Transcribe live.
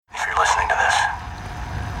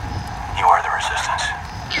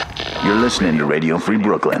You're listening to Radio Free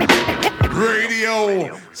Brooklyn.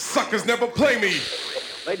 Radio suckers never play me.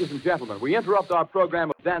 Ladies and gentlemen, we interrupt our program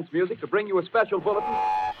of dance music to bring you a special bulletin.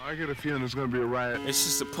 I get a feeling there's gonna be a riot. It's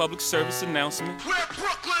just a public service announcement. Where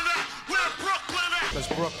Brooklyn at? Where Brooklyn at? Because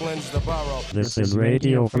Brooklyn's the borough. This is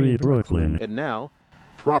Radio Free Brooklyn. And now,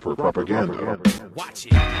 Proper propaganda. Watch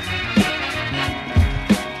it.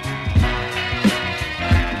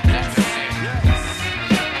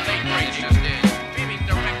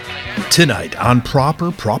 Tonight on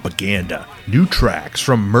Proper Propaganda, new tracks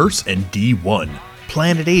from Merce and D1,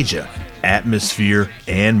 Planet Asia, Atmosphere,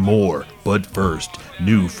 and more. But first,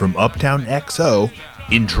 new from Uptown XO,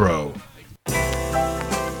 Intro.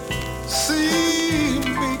 See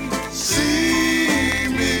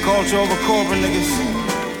me. Culture over corporate niggas.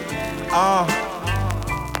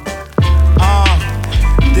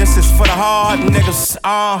 This is for the hard niggas.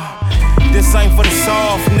 This ain't for the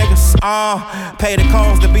soft niggas. Pay the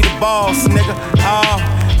cost to be the boss, nigga.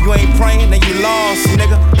 You ain't praying, then you lost,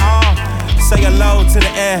 nigga. Say hello to the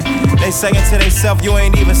end. They saying to theyself, you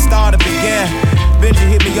ain't even started begin. Benji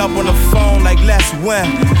hit me up on the phone like let's win.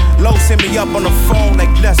 Los hit me up on the phone like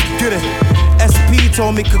let's get it. SP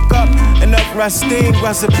told me cook up enough resting.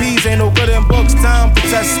 Recipes ain't no good in books. Time for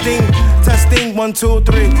testing. Testing 1, 2,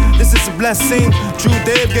 3. This is a blessing. True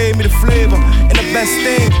Dave gave me the flavor and the best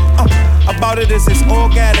thing about it is it's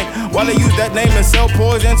organic. While they use that name and sell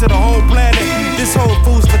poison to the whole planet. This whole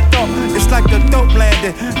food's for thought. It's like the dope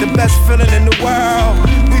landed. The best feeling in the world.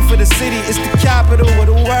 We for the city. It's the capital of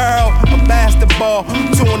the world. A basketball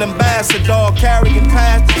to an ambassador carrying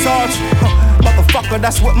past the torch. Motherfucker,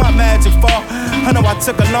 that's what my magic for. I know I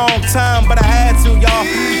took a long time, but I had to, y'all.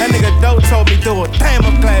 That nigga Doe told me do it. Damn,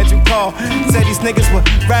 I'm glad you called. Said these niggas would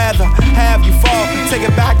rather have you fall. Take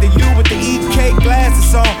it back to you with the EK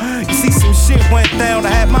glasses on. You see some shit went down,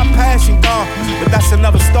 I had my passion gone. But that's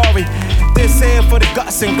another story. This here for the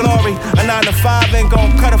guts and glory. A 9 to 5 ain't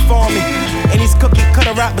gon' cut it for me. And these cookie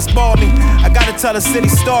cutter rappers bore me. I gotta tell a city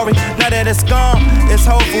story. Now that it's gone, it's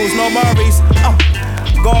Whole Foods, no worries.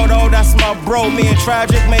 Gordo, that's my bro. Me and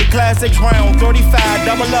Tragic made classics round 35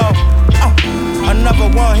 double O.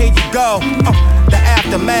 Another one, here you go. The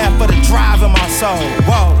aftermath for the drive in my soul.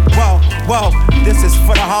 Whoa, whoa, whoa. This is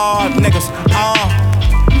for the hard niggas.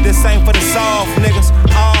 This ain't for the soft niggas.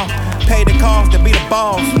 Pay the cost to be the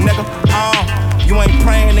boss, nigga. You ain't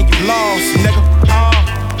praying and you lost, nigga.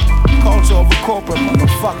 Culture over corporate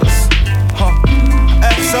motherfuckers.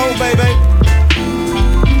 XO, baby.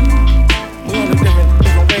 We on a different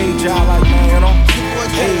wage, y'all like, man, you know?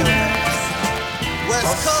 Hey.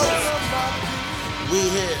 West Coast, we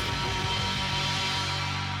here.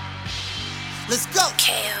 Let's go.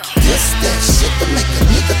 This that shit to make a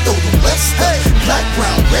nigga throw the West up. Black,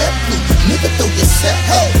 brown, red, blue, nigga throw your set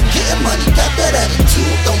up. Getting money, got that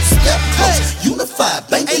attitude, don't step close. Unified,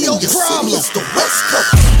 banking in your city, it's the West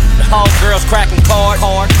Coast. All girls cracking cards,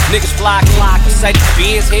 niggas flocking, say the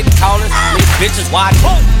beers hitting corners, niggas bitches watching,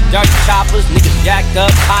 dirty choppers, niggas jacked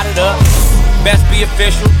up, potted up. Best be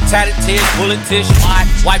official, tatted tears, bullet tissue,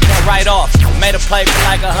 wipe that right off. Made a play for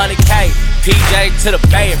like 100K, PJ to the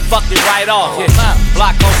bay and fucked it right off. Yeah.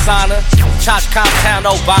 Block Osana, Chosh Compound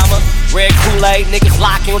Obama, red Kool-Aid, niggas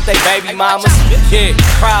locking with they baby mamas. Yeah,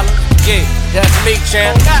 problem, yeah, that's me,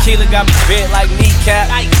 champ. Keela got me bent like kneecap,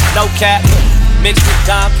 no cap. Mixed with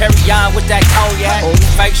Dom Perignon with that cognac.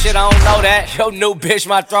 Fake shit, I don't know that. Yo, new bitch,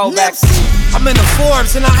 my throwback. I'm in the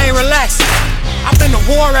Forbes and I ain't relaxing. I've been to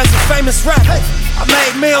war as a famous rapper. I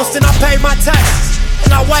made meals, then I paid my taxes. And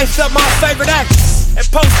I wifed up my favorite actress. And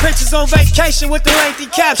post pictures on vacation with the lengthy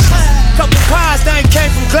captions. Couple pies that ain't came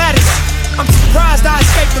from Gladys. I'm surprised I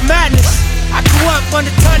escaped the madness. I grew up under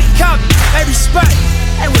Tony Cotton. They respect,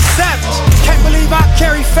 they was savage. Can't believe I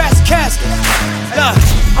carry fast caskets. Look,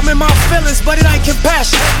 I'm in my feelings, but it ain't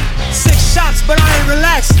compassion. 6 shots, but I ain't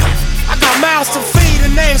relaxing. I got mouths to feed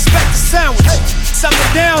and they expect a sandwich. Some of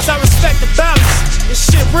the downs, I respect the balance.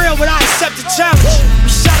 This shit real, but I accept the challenge.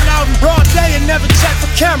 We shot it out in broad day and never check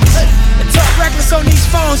for cameras. And talk reckless on these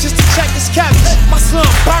phones just to check this cabbage. My slum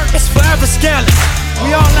burnt, it's forever scandalous.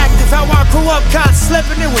 We all active, how I grew up, caught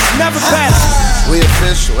slipping, it was never passing. We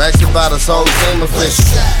official, ask about us, whole team official.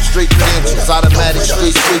 Street credentials, automatic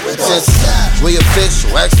street potential. We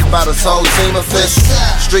official, ask about us, whole team official.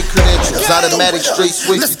 Street credentials, automatic street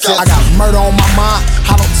sweet potential. I got murder on my mind,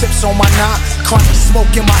 hollow tips on my nine. Chronic smoke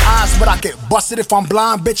in my eyes, but I get busted if I'm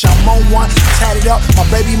blind, bitch, I'm on one. Tatted up, my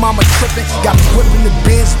baby mama tripping. Got me whipping the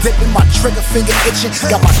bins, dipping, my trigger finger itching.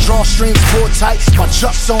 Got my drawstrings pulled tight, my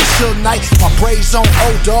chucks on Suge Knight, my braids on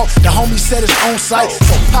old dog. The homie said it's on site,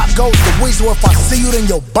 so pop goes the weasel. If I see you, then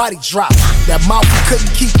your body drop. That mouth he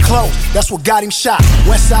couldn't keep closed, that's what got him shot.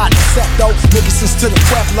 West side the set though, niggas since to the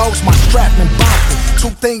prep lows, my strap and bombed. Two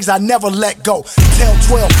things I never let go. Tell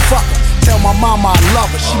 12, fuck her. Tell my mama I love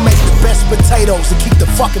her. She make the best potatoes and keep the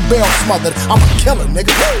fucking barrel smothered. I'm a killer,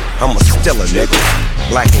 nigga. I'm a stiller, nigga.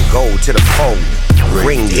 Black and gold to the phone.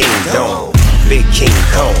 Ring ding dong. Big King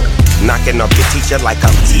Kong. Knocking off your teacher like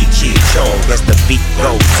I'm T.G. Chong. As the beat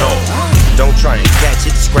goes on. Don't try and catch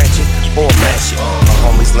it, scratch it, or match it. A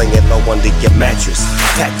homie's laying low under your mattress.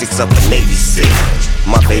 Tactics of a Navy SEAL.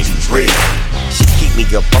 My baby real. She keep me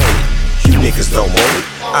up on it. You niggas don't want it.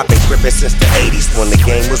 I've been gripping since the 80s when the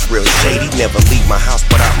game was real shady. Never leave my house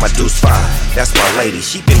without my Deuce 5. That's my lady.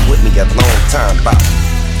 She been with me a long time, about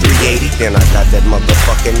 380. Then I got that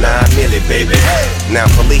motherfucking 9 milli, baby. Now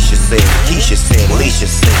Felicia said, Keisha said, Alicia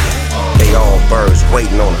said, they all birds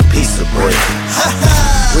waiting on a piece of bread.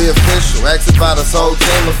 We official, ask about us, whole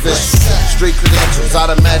team official. Street credentials,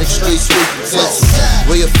 automatic street sweep potential.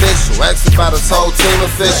 We official, ask about us, whole team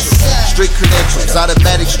official. Street credentials,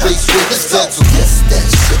 automatic street sweep potential. This that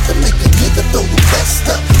shit to make a nigga throw the rest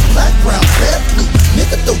up. Black, brown, red, blue,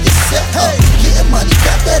 nigga throw your set up. Getting money,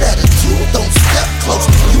 got that attitude, don't step close.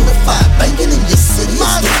 Unified, banging in your city,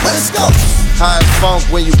 it's the West Coast. High as funk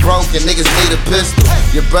when you broke and niggas need a pistol.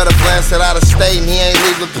 Your brother blasted out of state and he ain't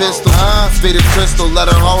leave a pistol. Feed a crystal, let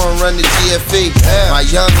her hoe and run the GFE. My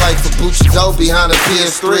young life for Bucci dough behind a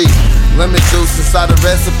PS3. Lemon juice inside the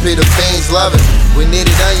recipe, the fiends love it. We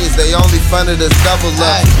needed onions, they only funded us double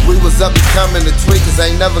up. We was up and coming, the tweakers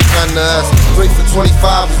ain't never come to us. 3 for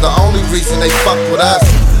 25 was the only reason they fucked with us.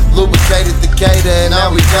 Lubricated the gator and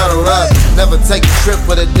now we cuddled up. Never take a trip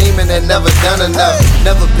with a demon that never done enough.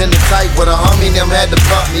 Never been the type where the homie them had to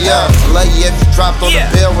bump me up. Lay you if you dropped on the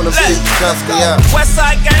bill when the 50 cuffed me up.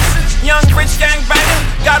 Westside gangster, young rich gang banger.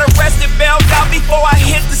 Got arrested, bailed out before I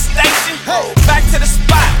hit the station. Back to the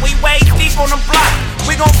spot, we way deep on the block.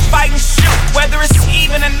 We gon' fight and shoot, whether it's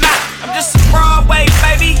even or not. I'm just a Broadway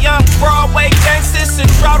baby, young Broadway gangster. It's a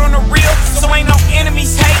drought on the real, so ain't no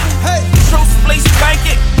enemies hating. Truth, fleece,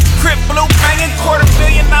 blanket. Crip blue banging, $250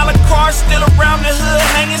 million car, still around the hood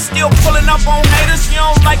hanging, still pulling up on haters. You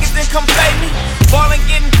don't like it, then come pay me. Ballin',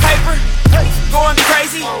 getting paper, going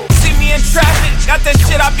crazy. See me in traffic, got that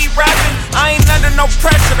shit I be rapping. I ain't under no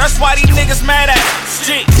pressure, that's why these niggas mad at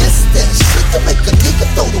me. This that shit to make a nigga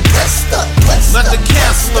throw the rest up. Let the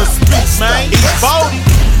counselor speak, man. E40,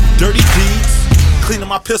 dirty deeds. Cleaning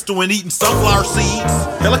my pistol and eating sunflower seeds.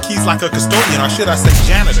 Hella keys like a custodian, or should I say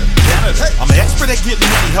janitor? I'm an expert at getting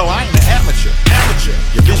money, ho, I ain't an amateur.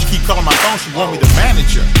 Your bitch keep calling my phone, she want me to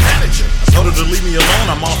manage her. I told her to leave me alone,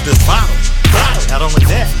 I'm off this bottle. Not only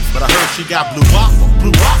that, but I heard she got blue waffle.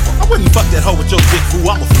 I wouldn't fuck that hoe with your big boo,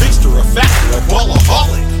 I'm a fixture, a factor, a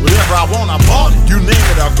ballaholic. Whatever I want, I bought it. You name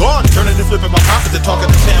it, I got it. Turning and flipping my pockets and talking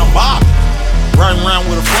to town Bob. Riding around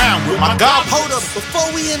with a frown with my goblin. Hold up, before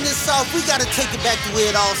we end this off, we gotta take it back to where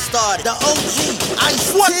it all started. The OG,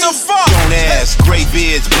 Ice-T. What the fuck? Don't ask, gray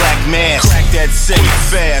beards, black mask. Crack that safe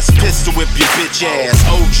fast, pistol whip your bitch ass.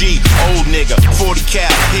 OG, old nigga, 40 cal,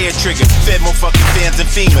 hair trigger. Fed more fucking fans than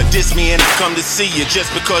FEMA. Diss me and I come to see you just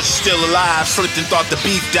because you're still alive. Slipped and thought the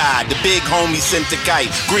beef died. The big homie sent the kite.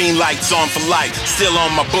 Green lights on for life. Still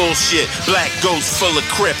on my bullshit. Black ghost full of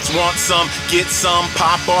crips. Want some, get some,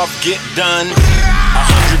 pop off, get done.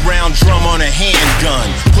 100-round drum on a handgun.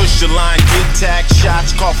 Push the line, get tagged,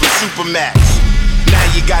 shots, call for Supermax. Now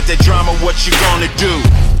you got that drama, what you gonna do?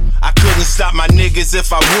 I couldn't stop my niggas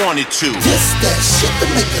if I wanted to. This that shit to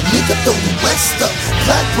make a nigga throw the rest up.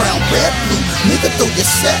 Black, brown, red, blue, nigga throw your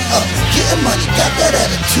set up. Getting money, got that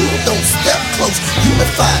attitude, don't step close.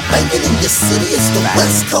 Unified, banging in your city, it's the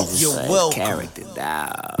West Coast. You're welcome. Character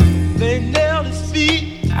down. They nailed his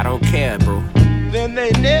feet, I don't care, bro. then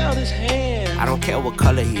they nailed his hands. I don't care what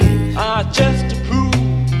color he is. Just to prove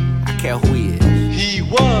I care who he is. he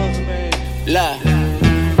was a man. Love.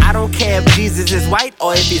 I don't care if Jesus is white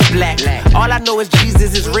or if he's black. All I know is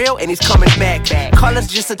Jesus is real and he's coming back. Color's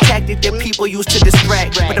just a tactic that people use to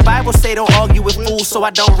distract. But the Bible say don't argue with fools, so I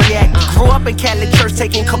don't react. Grew up in Catholic church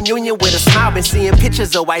taking communion with a smile. Been seeing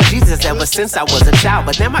pictures of white Jesus ever since I was a child.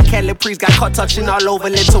 But then my Catholic priest got caught touching all over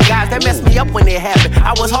little guys. That messed me up when it happened.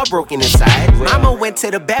 I was heartbroken inside. Mama went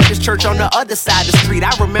to the Baptist church on the other side of the street.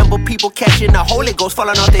 I remember people catching the Holy Ghost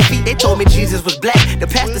falling off their feet. They told me Jesus was black. The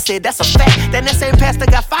pastor said that's a fact. Then that same pastor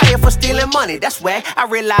got fired for stealing money. That's whack. I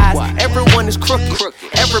realized everyone is crooked.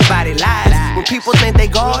 Everybody lies. When people think they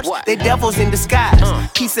gods, they devils in disguise.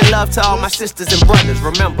 Peace and love to all my sisters and brothers.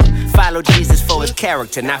 Remember, follow Jesus for his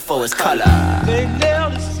character, not for his color. They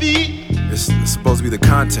nailed his feet, It's supposed to be the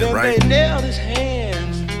content, then right? they nailed his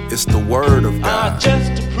hands. It's the word of God.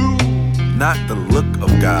 Just to prove not the look of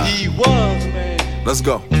God. He was, man. Let's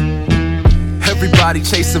go. Everybody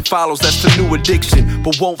chasing follows, that's the new addiction,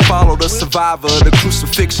 but won't follow the survivor of the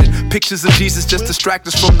crucifixion. Pictures of Jesus just distract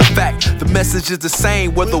us from the fact the message is the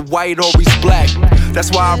same whether white or he's black. That's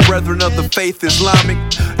why our brethren of the faith Islamic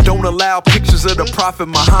don't allow pictures of the Prophet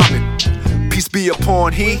Muhammad. Peace be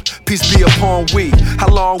upon he, peace be upon we. How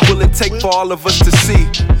long will it take for all of us to see?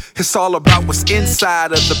 It's all about what's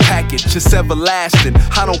inside of the package. It's everlasting,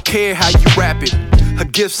 I don't care how you wrap it. A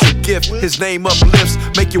gift's a gift, his name uplifts.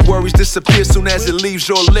 Make your worries disappear soon as it leaves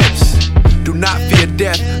your lips. Do not fear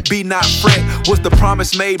death, be not fret. Was the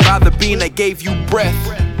promise made by the being that gave you breath?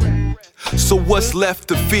 So what's left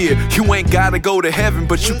to fear? You ain't gotta go to heaven,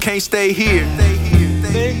 but you can't stay here.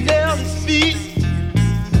 They nailed his feet,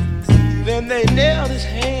 then they nailed his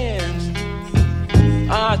hands.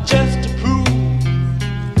 Just to prove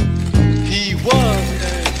he was,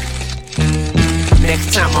 man.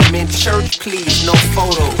 Next time I'm in church, please no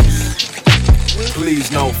photos.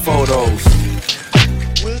 Please no photos.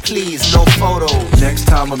 Please no photos. Next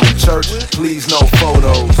time I'm in church, please no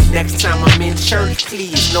photos. Next time I'm in church,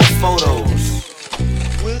 please no photos.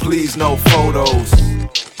 Please no photos.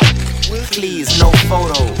 Please no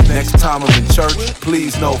photos. Next time I'm in church,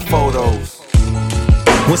 please no photos.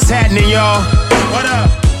 What's happening, y'all? What up?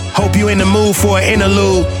 Hope you in the mood for an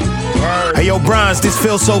interlude. Hey, yo, Bronze, this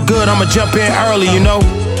feels so good, I'ma jump in early, you know?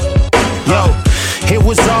 Yo, it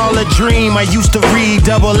was all a dream. I used to read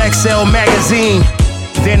XXL magazine.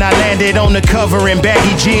 Then I landed on the cover in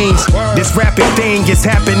baggy jeans. This rapping thing is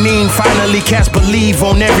happening. Finally, cats believe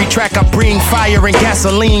on every track I bring fire and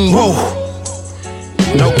gasoline. Whoa,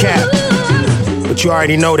 no cap, but you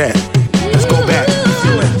already know that. Let's go back.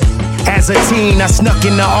 As a teen, I snuck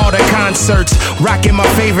into all the concerts, rocking my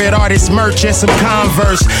favorite artist merch and some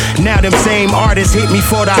Converse. Now them same artists hit me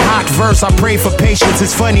for the hot verse. I pray for patience,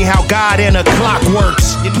 it's funny how God and a clock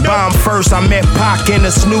works. Bomb first, I met Pac in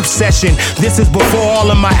a Snoop session. This is before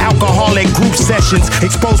all of my alcoholic group sessions.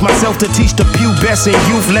 Exposed myself to teach the pubescent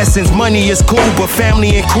youth lessons. Money is cool, but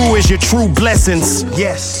family and crew is your true blessings.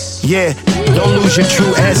 Yes, yeah, don't lose your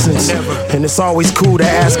true essence. And it's always cool to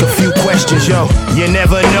ask a few questions, yo. You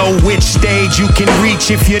never know which stage you can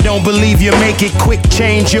reach. If you don't believe you make it quick,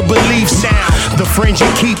 change your beliefs. Now, the friends you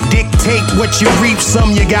keep dictate what you reap.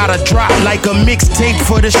 Some you gotta drop like a mixtape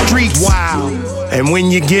for the streets. Wow. And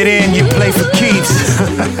when you get in, you play for keeps.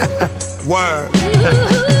 Word.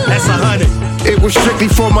 That's 100. It was strictly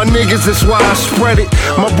for my niggas, that's why I spread it.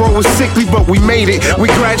 My bro was sickly, but we made it. We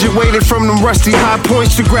graduated from them rusty high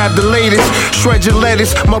points to grab the latest. Shred your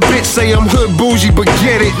lettuce, my bitch say I'm hood bougie, but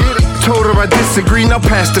get it. Told her I disagree, now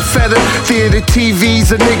pass the feather. Theater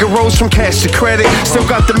TVs, a nigga rose from cash to credit. Still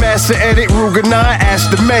got the master edit, Ruger 9,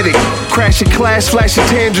 ask the medic. Crash a class, flash a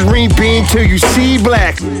tangerine bean till you see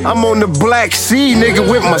black. I'm on the Black Sea, nigga,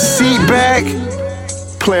 with my seat back.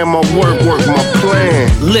 Plan my work my plan.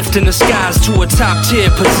 Lifting the skies to a top tier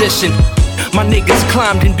position. My niggas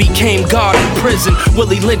climbed and became God in prison.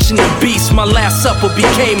 Willie Lynch and the Beast. My last supper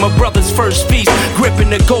became my brother's first feast.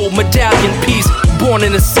 Gripping the gold medallion piece. Born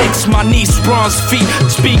in the 6, my niece bronze feet.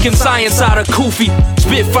 Speaking science out of Kufi.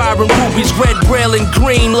 Spitfire and rubies, red, braille and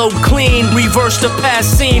green. Load clean, reverse the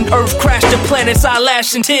past scene. Earth crashed the planets,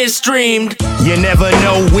 eyelash and tears streamed. You never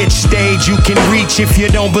know which stage you can reach. If you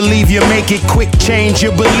don't believe you make it quick, change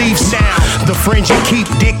your beliefs. Now, the friends you keep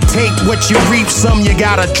dictate what you reap. Some you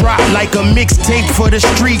gotta drop like a mixtape for the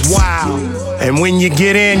streets. Wow. And when you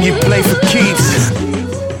get in, you play for keeps.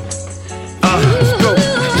 Let's go.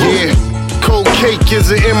 Yeah. Cold cake is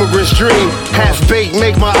an immigrant's dream. Half baked,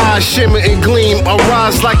 make my eyes shimmer and gleam. I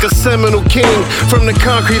rise like a Seminole king. From the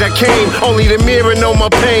concrete I came, only the mirror know my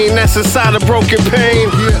pain. That's inside a broken pain.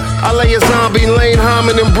 I lay a zombie lane,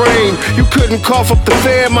 hominin' brain. You couldn't cough up the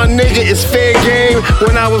fare, my nigga, it's fair game.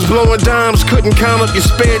 When I was blowing dimes, couldn't count up your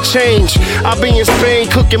spare change. I be in Spain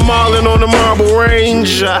cooking marlin on the Marble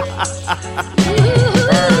Range.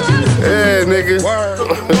 Yeah, nigga.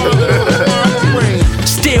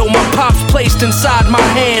 Still my pops placed inside my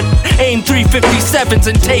hand. Aim 357s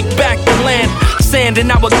and take back the land. Sand and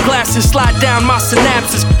hourglasses slide down my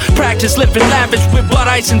synapses. Practice living lavish with blood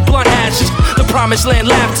ice and blunt ashes. The promised land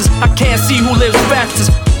lapses. I can't see who lives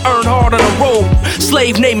fastest. Earn hard on the road.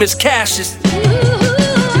 Slave name is Cassius.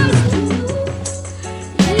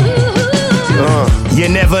 You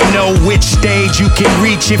never know which stage you can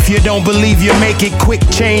reach. If you don't believe you make it quick,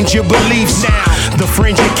 change your beliefs. Now, the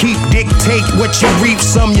friends you keep dictate what you reap.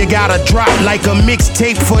 Some you gotta drop like a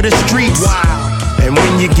mixtape for the streets. Wow. And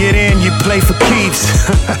when you get in, you play for keeps.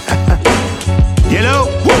 You know?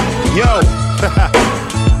 Yo.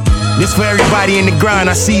 This for everybody in the grind,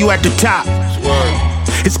 I see you at the top.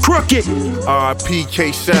 It's crooked. R.I.P.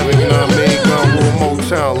 K7, you know what I mean? Gun Rule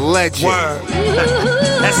Motown legend. Word.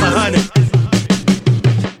 That's 100.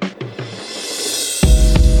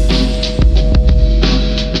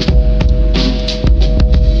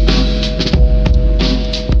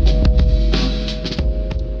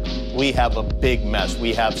 We have a big mess.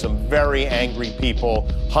 We have some very angry people.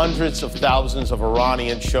 Hundreds of thousands of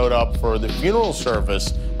Iranians showed up for the funeral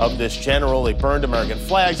service of this general. They burned American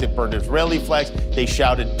flags, they burned Israeli flags, they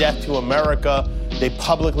shouted death to America, they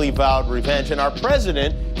publicly vowed revenge, and our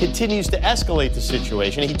president continues to escalate the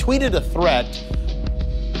situation. He tweeted a threat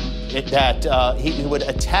that he would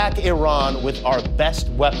attack Iran with our best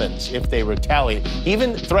weapons if they retaliate. He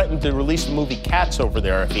even threatened to release the movie Cats over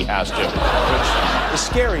there if he has to, which is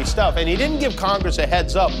scary stuff. And he didn't give Congress a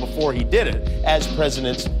heads up before he did it, as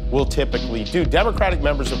presidents will typically do. Democratic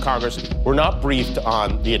members of Congress were not briefed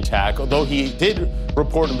on the attack, although he did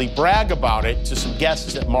reportedly brag about it to some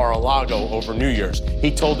guests at Mar-a-Lago over New Year's. He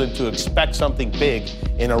told them to expect something big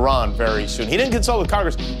in Iran very soon. He didn't consult with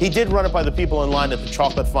Congress. He did run it by the people in line at the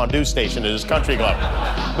chocolate fondue station at his country club.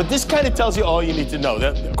 But this kind of tells you all you need to know.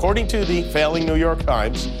 That according to the failing New York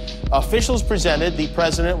Times, officials presented the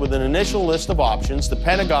president with an initial list of options. The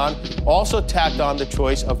Pentagon also tacked on the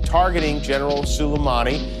choice of targeting General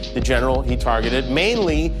Soleimani, the general he targeted,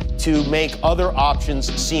 mainly to make other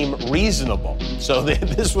options seem reasonable. So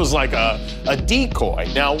this was like a decoy.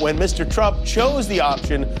 Now, when Mr. Trump chose the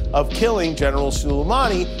option of killing General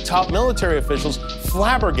Soleimani, top military officials,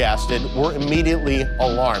 flabbergasted, were immediately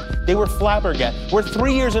alarmed. They were flabbergasted. We're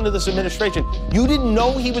 3 years into this administration. You didn't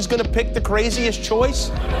know he was going to pick the craziest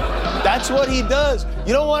choice? That's what he does.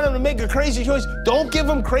 You don't want him to make a crazy choice. Don't give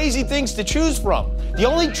him crazy things to choose from. The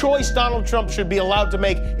only choice Donald Trump should be allowed to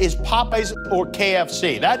make is Popeyes or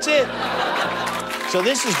KFC. That's it. So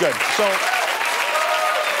this is good. So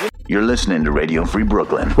you're listening to Radio Free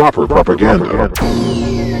Brooklyn. Proper propaganda.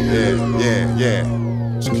 Yeah.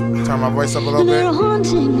 Turn my voice up a little bit.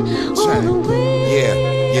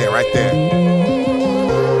 Yeah, right there.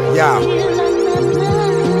 Yeah.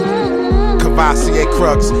 Cavassier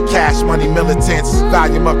Crux, Cash Money Militants,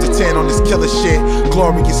 volume up to 10 on this killer shit.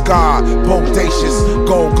 Glorious God, bodacious,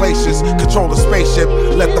 gold glaciers, control a spaceship.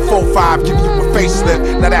 Let the 4-5 give you a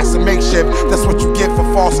facelift. Now that's a makeshift. That's what you get for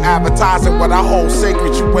false advertising. What I hold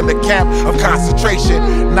sacred, you in the camp of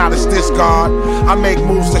concentration. Not as this God. I make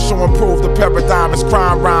moves to show and prove the paradigm is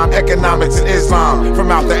crime, rhyme, economics, and Islam.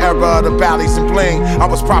 From out the era of the valleys and bling, I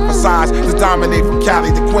was prophesized to dominate from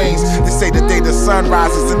Cali to Queens. They say the day the sun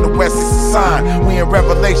rises in the west is the sign. We in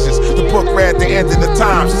Revelations, the book read the end of the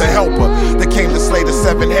times. The helper that came to slay the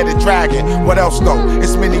 7-headed dragon. What else though?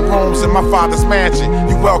 It's many rooms in my father's mansion.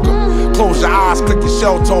 You welcome. Close your eyes, click your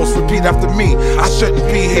shell toes, repeat after me. I shouldn't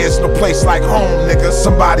be here, it's no place like home, nigga.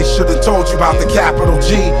 Somebody should've told you about the capital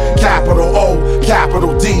G, capital O,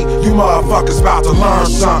 capital D. You motherfuckers about to learn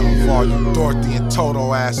something. For all you Dorothy and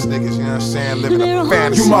Toto ass niggas, you know what I'm saying? Living a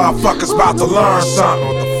fantasy. You motherfuckers about to learn something.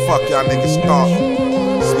 What the fuck y'all niggas thought?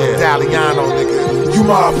 Italiano, nigga. You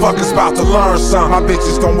motherfuckers about to learn something. My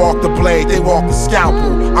bitches don't walk the blade, they walk the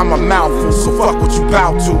scalpel. I'm a mouthful, so fuck what you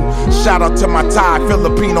bout to. Shout out to my Thai,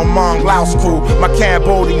 Filipino, Hmong, Laos crew. My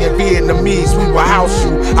Cambodian, Vietnamese, we will house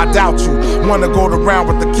you. I doubt you. Wanna go to round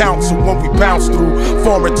with the council when we bounce through.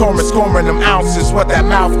 Foreign torment, scoring them ounces. What that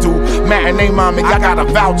mouth do? Matinee mommy, I got a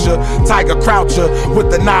voucher. Tiger Croucher with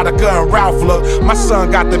the Nautica and Ralph look. My son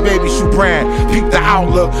got the baby shoe brand. Peep the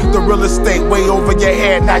outlook. The real estate way over your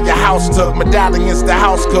head. Now your house took. Medallions, the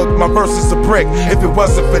house cook. My verse is a brick. If it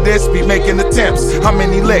wasn't for this, be making attempts. How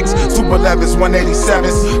many licks? Super 11s,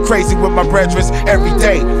 187s. Crazy with my brethren every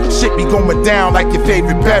day. Shit be going down like your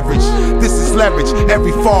favorite beverage. This is leverage.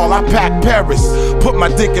 Every fall I pack Paris. Put my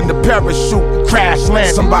dick in the parachute. Crash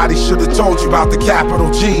land. Somebody should've told you about the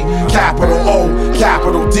capital G, capital O,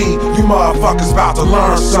 capital D. You motherfuckers about to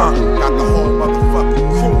learn something. Got the whole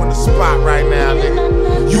motherfucking crew in the spot right now, nigga.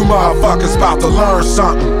 You motherfuckers about to learn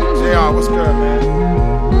something. JR, what's good, man?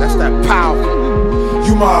 That's that power.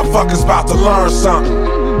 You motherfuckers about to learn something. You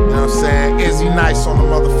know what I'm saying? Izzy Nice on the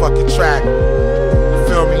motherfucking track. You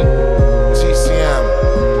feel me? GCM.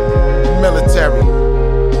 Military. You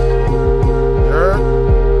heard?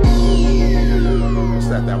 What's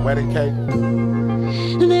that? That wedding cake?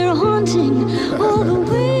 They're haunting all the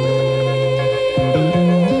way.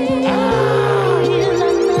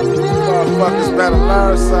 Motherfuckers better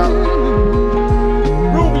learn something.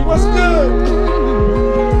 Ruby, what's good?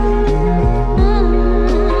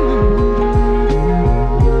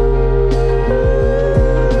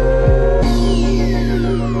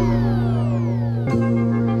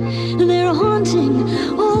 They're haunting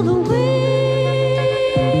all the way.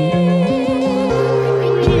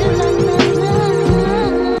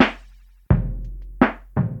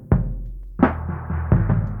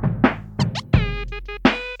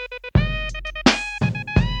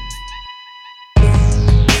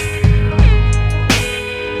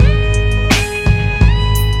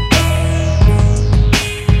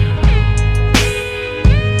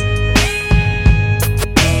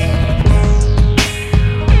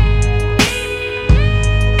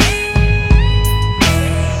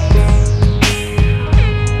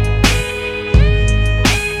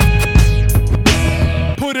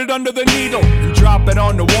 under the needle and drop it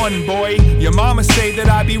on the one, boy. Your mama say that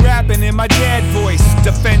I be rapping in my dad voice.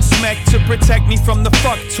 Defense mech to protect me from the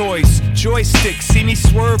fuck toys. Joystick, see me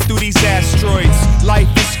swerve through these asteroids. Life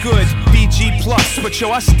is good, BG plus, but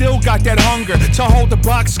yo, I still got that hunger to hold the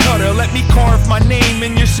box cutter. Let me carve my name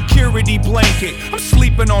in your security blanket. I'm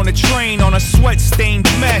sleeping on a train on a sweat-stained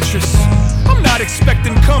mattress. I'm not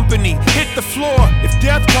expecting company, hit the floor. If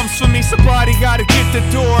death comes for me, somebody gotta get the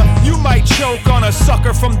door. You might choke on a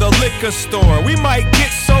sucker from the liquor store. We might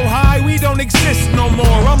get so high we don't exist no more.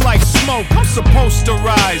 I'm like smoke, I'm supposed to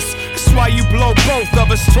rise. That's why you blow both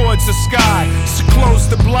of us towards the sky. So close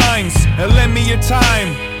the blinds and lend me your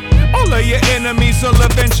time. All of your enemies will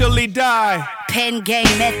eventually die. Pen game,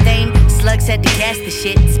 methane, slugs had to gas the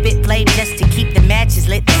shit. Spit flame just to keep the matches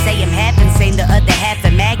lit. To say I'm happen, saying the other half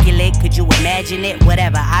immaculate. Could you imagine it?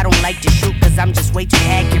 Whatever, I don't like to shoot cause I'm just way too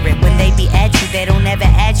accurate. When they be at you, they don't ever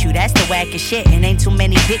at you. That's the wackest shit. And ain't too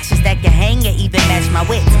many bitches that can hang or even match my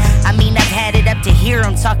wits. I mean, I've had it up to here.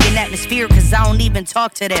 I'm talking atmosphere cause I don't even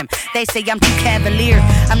talk to them. They say I'm too cavalier.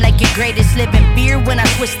 I'm like your greatest living fear when I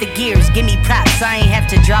switch the gears. Give me props, I ain't have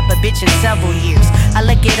to drop a bitch in several years. I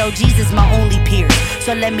look at OGs as my only peers.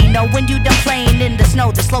 So let me know when you done playing in the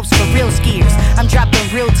snow. The slopes for real skiers. I'm dropping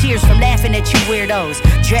real tears from laughing at you weirdos.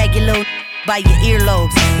 Drag your little by your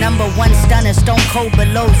earlobes. Number one stunner, stone cold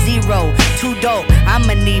below zero. Too dope,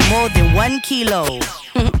 I'ma need more than 1 kilo.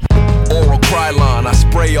 Oral Krylon, I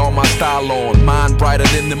spray all my style on. Mine brighter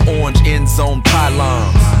than them orange end zone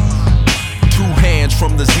pylons. 2 hands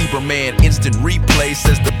from the zebra man. Instant replay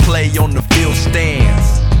says the play on the field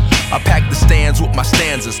stands. I pack the stands with my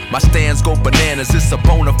stanzas. My stands go bananas, it's a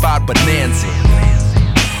bona fide bonanza.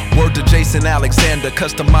 Word to Jason Alexander,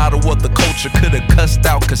 custom model of the culture, could've cussed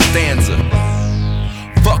out Costanza.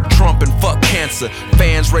 Fuck Trump and fuck cancer.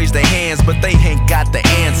 Fans raise their hands, but they ain't got the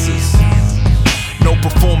answers. No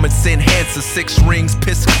performance enhancer, 6 rings,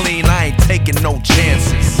 piss clean, I ain't taking no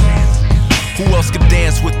chances. Who else could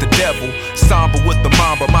dance with the devil? Samba with the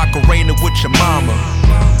mamba, Macarena with your mama.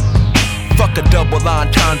 Fuck a double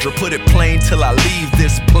entendre, put it plain till I leave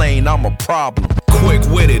this plane, I'm a problem.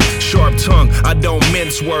 Quick-witted, sharp tongue, I don't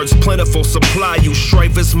mince words. Plentiful supply, you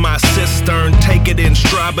strife is my cistern. Take it in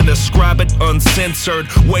stride and describe it uncensored.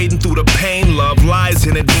 Wading through the pain, love, lies,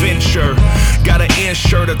 and adventure. Gotta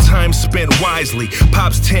ensure the time spent wisely.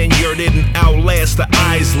 Pop's tenure didn't outlast the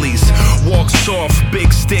Isleys. Walk soft,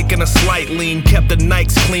 big stick and a slight lean. Kept the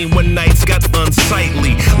nights clean when nights got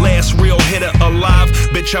unsightly. Last real hitter alive,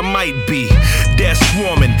 bitch I might be. Death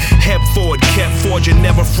swarming, head forward, kept forging.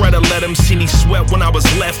 Never fret or let him see me sweat when I was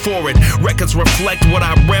left for it. Records reflect what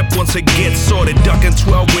I rep once it gets sorted. Ducking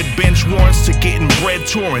 12 with bench warrants to getting bread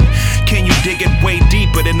touring. Can you dig it way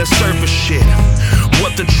deeper than the surface shit?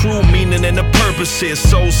 What the true meaning and the purpose is.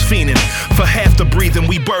 Souls fiending for half the breathing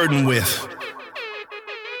we burden with.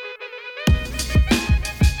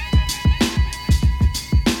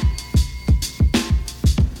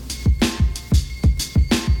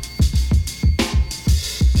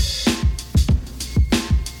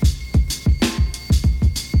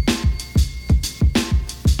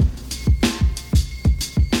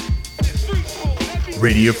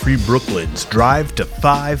 Radio Free Brooklyn's Drive to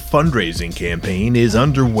 5 fundraising campaign is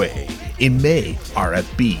underway. In May,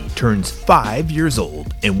 RFB turns 5 years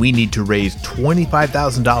old, and we need to raise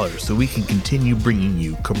 $25,000 so we can continue bringing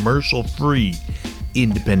you commercial-free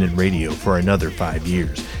independent radio for another 5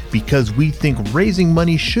 years. Because we think raising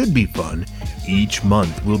money should be fun, each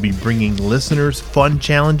month we'll be bringing listeners fun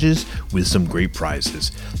challenges with some great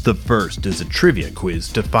prizes. The first is a trivia quiz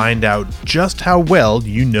to find out just how well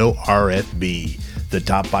you know RFB. The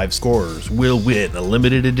top 5 scorers will win a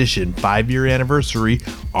limited edition 5-year anniversary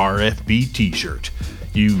RFB t-shirt.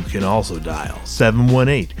 You can also dial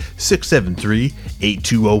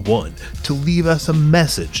 718-673-8201 to leave us a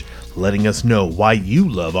message letting us know why you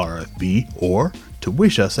love RFB or to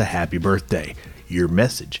wish us a happy birthday. Your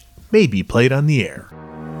message may be played on the air.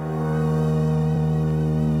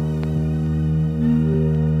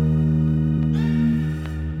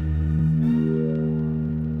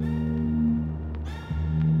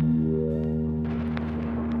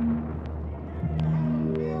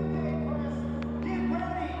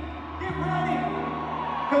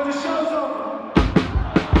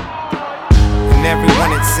 Everyone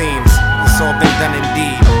it seems, it's all been done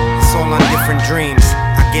indeed. It's all on different dreams.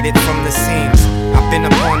 I get it from the seams. I've been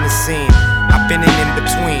upon the scene. I've been in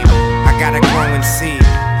between. I gotta grow and see.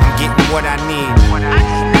 I'm getting what I need.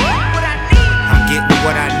 I'm getting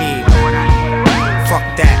what I need. Fuck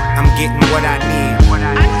that. I'm getting what I need.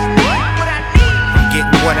 I'm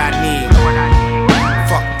getting what I need.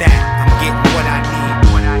 Fuck that. I'm getting what I need.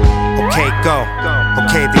 Okay, go.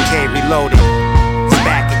 K the K reloaded. It's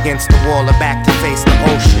back against the wall or back to face the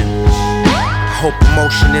ocean. I hope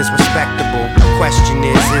emotion is respectable. The question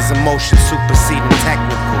is emotion superseding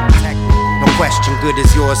technical? No question, good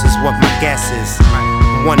as yours is what my guess is.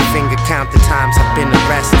 One finger count the times I've been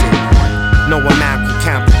arrested. No amount can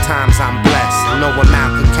count the times I'm blessed. No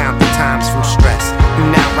amount can count the times from stress. You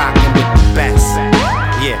now rockin' with the best.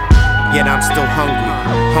 Yeah, yet I'm still hungry.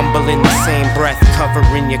 Humble in the same breath,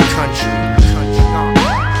 covering your country.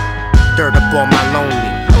 Dirt up on my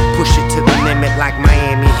lonely. Push it to the limit like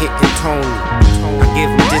Miami hitting Tony. I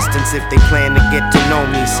give them distance if they plan to get to know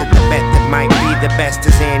me. So the bet that might be the best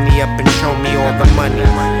is Andy up and show me all the money.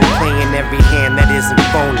 Playing every hand that isn't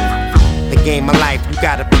phony. The game of life, you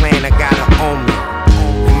gotta plan, I gotta own me.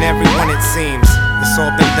 And everyone it seems, it's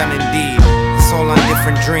all been done indeed. It's all on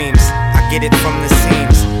different dreams, I get it from the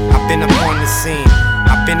seams. I've been up on the scene,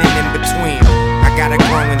 I've been in between. I gotta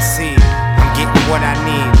grow and see, I'm getting what I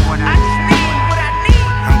need.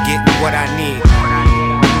 I'm getting what I need.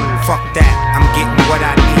 Fuck that, I'm getting what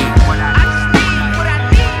I need.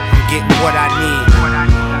 I'm getting what I need.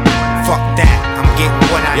 Fuck that, I'm getting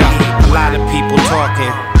what I need. A lot of people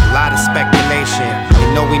talking, a lot of speculation.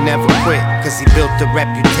 You know he never quit, cause he built a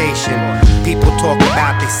reputation. People talk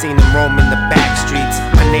about they seen him roaming the back streets.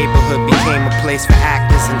 My neighborhood became a place for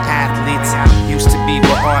actors and athletes. Used to be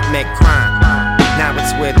where art met crime. Now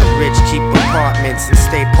it's where the rich keep apartments and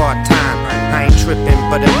stay part-time. I ain't tripping,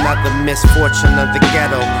 but another misfortune of the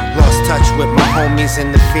ghetto. Lost touch with my homies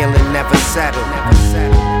and the feeling never settled.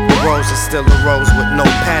 The rose is still a rose with no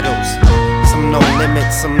petals. Some know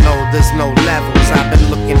limits, some know there's no levels. I've been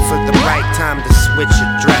looking for the right time to switch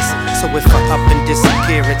address. So if I up and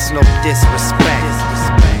disappear, it's no disrespect.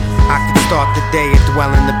 I could start the day and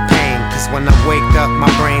dwell in the pain, cause when I wake up,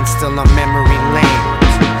 my brain's still on memory lane.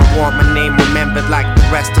 I want my name remembered like the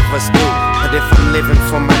rest of us do. But if I'm living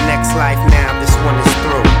for my next life now, this one is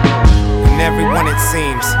through. And everyone it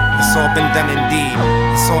seems, it's all been done indeed.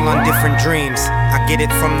 It's all on different dreams, I get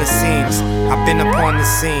it from the seams. I've been upon the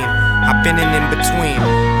scene, I've been in between.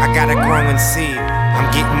 I gotta grow and see,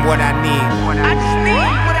 I'm getting what I need.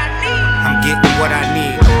 I'm getting what I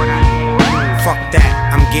need. Fuck that,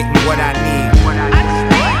 I'm getting what I need.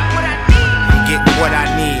 I'm getting what I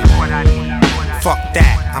need. Fuck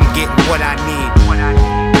that, I'm getting what I need.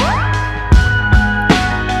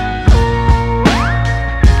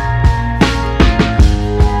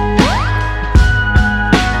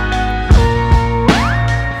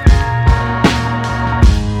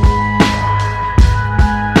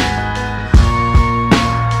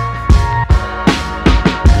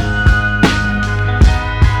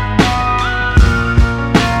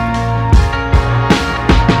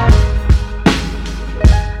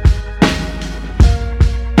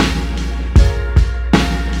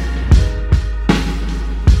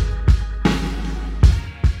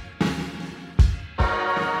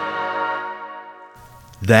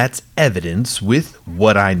 That's Evidence with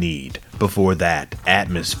What I Need. Before that,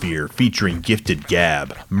 Atmosphere featuring Gifted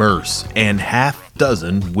Gab, Merce, and Half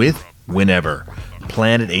Dozen with Whenever.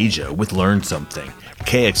 Planet Asia with Learn Something.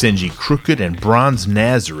 KXNG Crooked and Bronze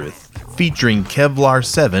Nazareth featuring Kevlar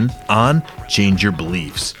 7 on Change Your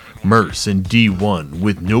Beliefs. Merce and D1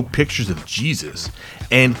 with No Pictures of Jesus.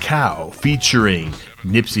 And Cow featuring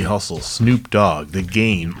Nipsey Hussle, Snoop Dogg, The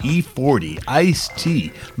Game, E40,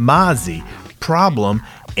 Ice-T, Mozzie, Problem,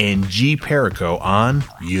 and G Perico on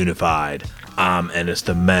Unified. I'm Ennis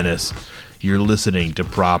the Menace. You're listening to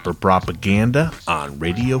Proper Propaganda on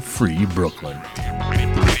Radio Free Brooklyn.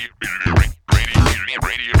 Radio Free Brooklyn.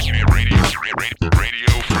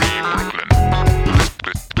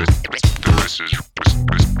 This is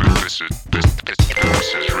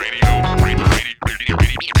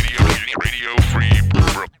Radio Free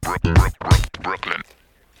Brooklyn.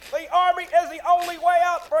 The Army is the only way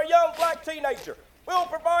out for a young black teenager. We'll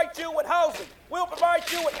provide you with housing. We'll provide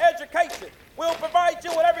you with education. We'll provide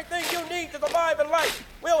you with everything you need to survive in life.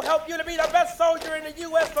 We'll help you to be the best soldier in the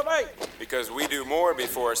U.S. of A. Because we do more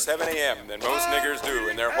before 7 a.m. than most niggers do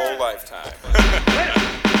in their whole lifetime.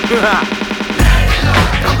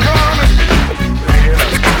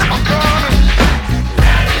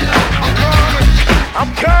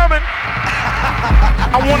 I'm coming.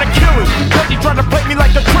 I wanna kill him, cause he tried to play me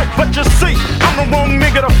like a trick. But you see, I'm the wrong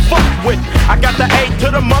nigga to fuck with. I got the A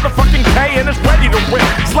to the motherfucking K and it's ready to rip.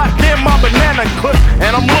 Slapped in my banana clip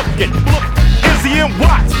and I'm looking. Izzy and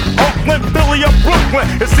Watts, Oakland, Philly, or Brooklyn.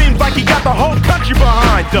 It seems like he got the whole country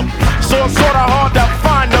behind him. So it's sorta hard to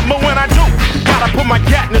find him, but when I do, gotta put my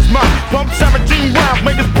cat in his mouth. Pump 17 rounds,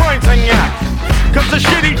 make his brains hang out. Cause the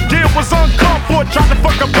shit he did was uncalled for. Tried to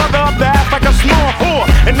fuck a brother up the ass like a small whore,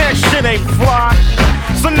 and that shit ain't fly.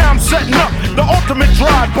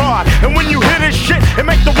 drive by. And when you hear this shit, it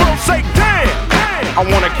make the world say, damn, I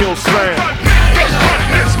wanna kill Slam.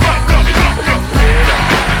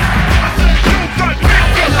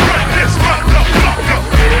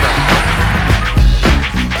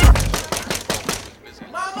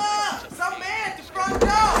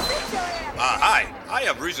 Hi. I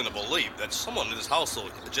have reason to believe that someone in this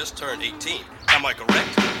household just turned 18. Am I correct?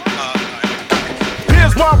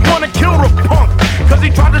 Here's why I wanna kill the punk, cause he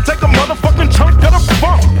tried to take a motherfucking chunk of the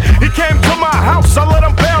funk. He came to my house, I let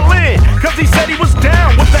him bail in, cause he said he was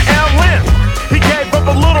down with the LM. He gave up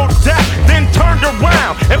a little dap, then turned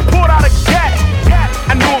around and pulled out a gat.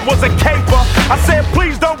 I knew it was a caper. I said,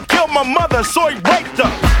 please don't kill my mother, so he raped her.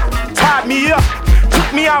 Tied me up, took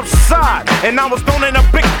me outside, and I was thrown in a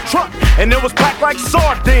big truck, and it was packed like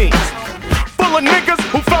sardines, full of niggas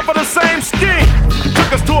who fell for the same scheme.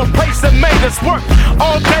 Took us to a place that made us work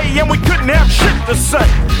all day, and we couldn't have shit to say.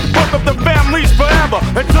 Broke up the families forever,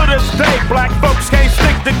 and to this day, black folks can't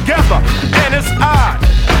stick together. And it's odd,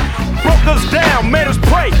 broke us down, made us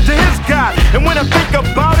pray to his God. And when I think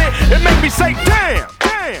about it, it make me say, damn,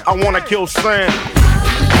 I wanna kill Sam.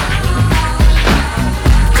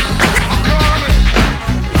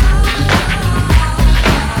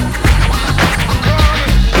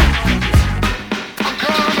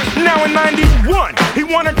 Now in 91, he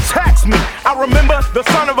wanna tax me. I remember the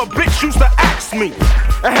son of a bitch used to ask me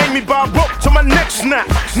and hang me by a rope to my neck snap.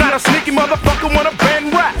 Not a sneaky motherfucker wanna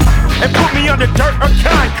bend rap and put me under dirt or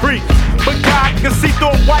concrete. But God can see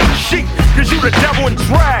through a white sheet, cause you the devil in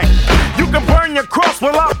drag. You can burn your cross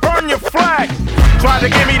while I burn your flag. Try to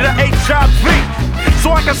give me the HIV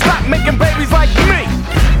so I can stop making babies like me.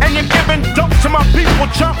 And you're giving dope to my people,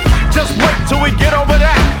 chump. Just wait till we get over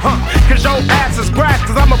that, cause your ass is grass,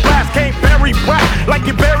 cause I'm a blast. Can't bury rap like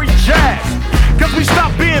you bury jazz. Cause we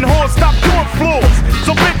stop being whores, stop doing floors.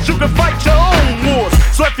 So bitch, you can fight your own wars.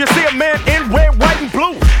 So if you see a man in red, white, and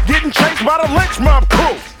blue getting chased by the lynch mob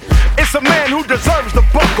crew, it's a man who deserves the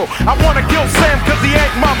buckle. I wanna kill Sam cause he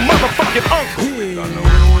ain't my motherfucking uncle.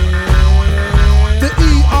 The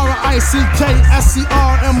E-R-I-C-K-S-C-R-M-O-N,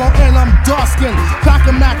 I'm dark-skinned. Pack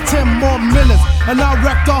a Mac 10 more minutes, and I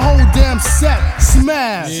wreck the whole damn set.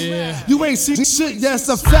 Smash. Yeah. You ain't seen shit, yeah, it's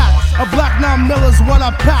a fact. A black 9 miller's what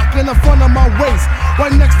I pack in the front of my waist,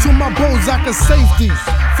 right next to my Bozak of safety.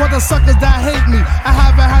 For the suckers that hate me, I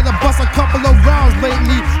haven't had to bust a couple of rounds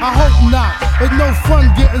lately. I hope not. It's no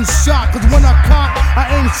fun getting shot, cause when I cock, I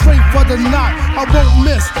aim straight for the knot. I won't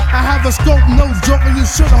miss. I have a scope, no joke, and you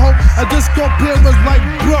should hope a disco pair was like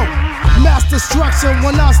broke. Mass destruction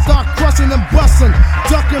when I start crushing and busting.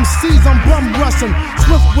 Duck MCs, I'm bum rushing.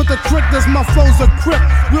 Swift with the crick, this my flow's a crip.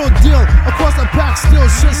 Real deal, across the back, still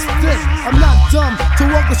shit stick. I'm not dumb to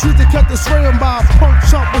walk the street to catch the swaying by a punk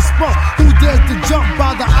chump with spunk. Who dares to jump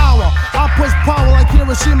by the hour? I push power like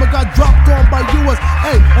Hiroshima got dropped on by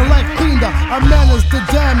USA. And like Pinda, I manage the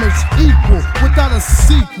damage equal without a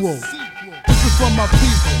sequel. This is for my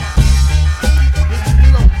people.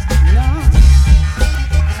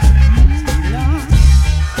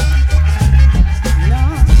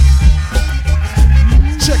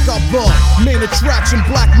 Check out the main attraction,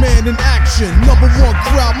 black man in action. #1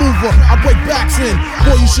 crowd mover, I break backs in.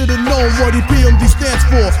 Boy, you should've known what EPMD stands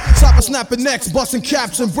for. Chopper snapping necks, busting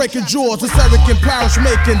caps and breaking jaws. It's Eric in Parish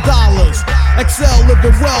making dollars. XL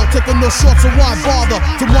living well, taking no shorts or wine. Bother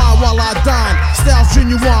to wine while I dine. Styles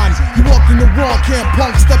genuine, you walking the wrong camp.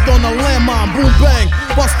 Punk stepped on a landmine, boom bang.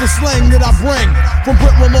 Bust the slang that I bring from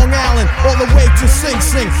Brentwood, Long Island, all the way to Sing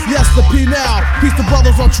Sing. Yes, the P now. Piece the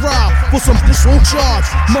brothers on trial for some dismal charge.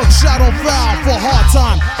 Mug shot on foul for a hard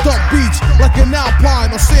time. Dump beats like an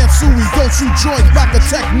Alpine or Sansui. Don't shoot joints back to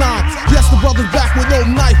Tech 9. Yes, the brothers back with no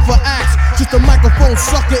knife for axe. Just a microphone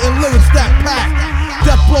sucker and lyrics that pack.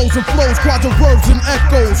 Death blows and flows, quadra verbs and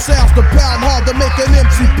echoes. Sounds to pound hard to make an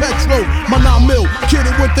MC Petro. My 9 mil,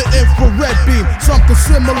 kidding with the infrared beam. Something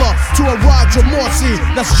similar to a Roger Moore scene.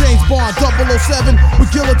 That's James Bond, 007 with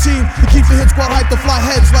guillotine. To keep the hit squad hype to fly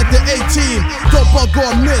heads like the A-Team. Don't bug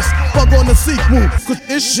on this, bug on the sequel. Cause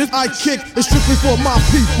this shit I kick is strictly for my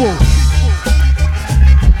people.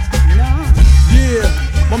 Yeah,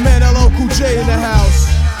 my man LL Cool J in the house.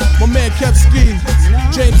 My man Kevski,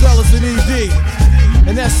 James Ellis and ED.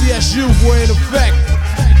 And SCSU, boy, in effect.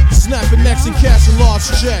 Snapping necks and cashing large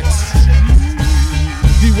checks.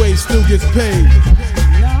 D-Wade still gets paid.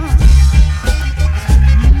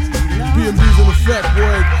 BMD's in effect,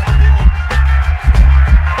 boy.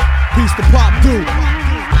 Peace to Pop Duke.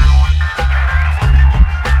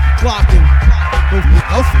 Clocking.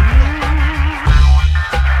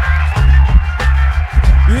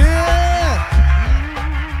 Yeah!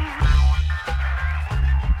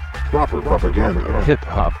 proper propaganda. Hip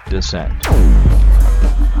Hop Descent.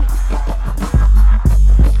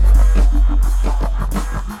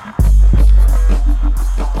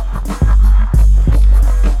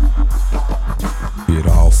 It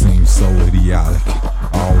all seems so idiotic.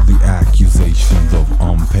 All the accusations of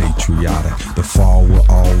unpatriotic. The fall will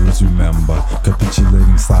always remember.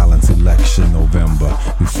 Capitulating silence, election November.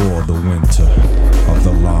 Before the winter of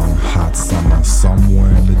the long hot summer. Somewhere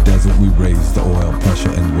in the desert we raised the oil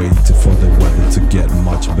pressure and waited for the weather to get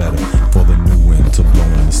much better. For the new wind to blow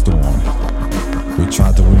in the storm. We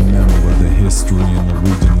tried to remember the history in the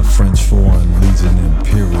region. The French Foreign Legion,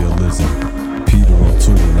 imperialism. Peter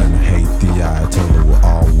O'Toole and hate the Ayatollah were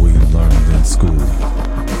all we learned in school.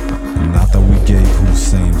 And not that we gave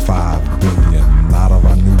Hussein 5 billion, not of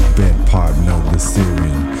our new bed partner, the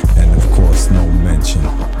Syrian, and of course no mention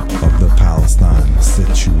of the Palestine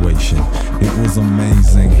situation. It was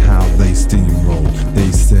amazing how they steamrolled.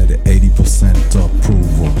 They said 80%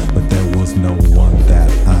 approval, but there was no one that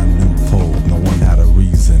I knew pulled. No one had a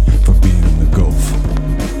reason for being in the Gulf.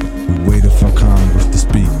 We waited for Congress to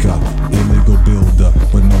speak up, illegal build-up,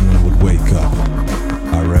 but no one would wake up.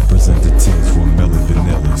 Our representatives were Milli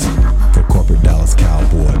Vanillis, for corporate Dallas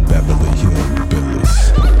Cowboy, Beverly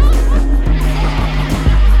Hillbillies.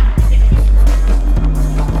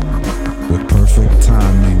 With perfect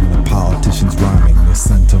timing, the politicians rhyming the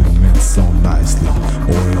sentiments so nicely.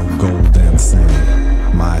 Oil, gold, and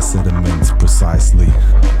sand, my sentiments precisely.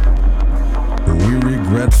 We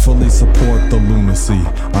regretfully support the lunacy.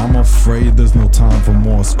 I'm afraid there's no time for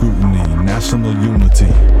more scrutiny. National unity,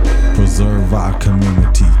 preserve our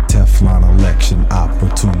community. Teflon election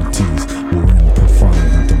opportunities were in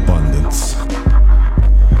profound abundance.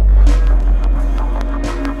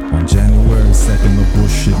 On January 2nd, the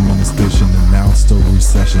Bush administration announced a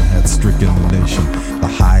recession had stricken the nation. The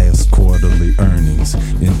highest quarterly earnings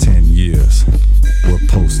in 10 years were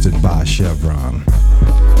posted by Chevron.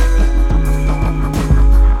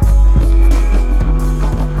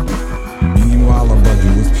 Meanwhile, a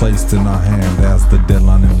budget was placed in our hand as the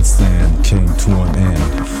deadline in the sand came to an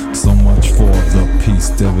end. So much for the peace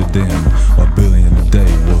dividend. $1 billion a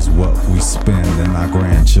day was what we spend, and our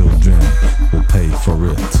grandchildren will pay for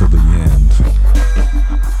it to the end.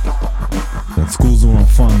 When schools are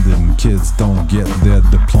unfunded and kids don't get their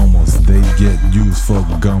diplomas, they get used for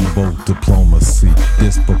gunboat diplomacy.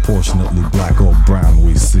 Disproportionately black or brown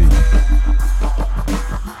we see.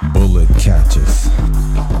 Bullet catchers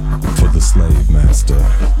for the slave master.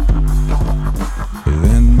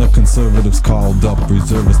 Then the conservatives called up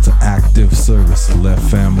reservists to active service, left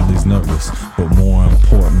families nervous, but more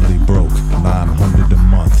importantly broke. $900 a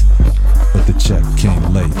month, but the check came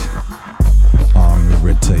late. Army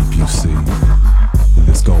red tape, you see,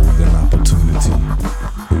 this golden opportunity.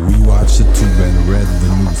 We watched the tube and read the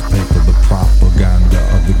newspaper. The propaganda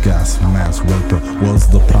of the gas mask raper was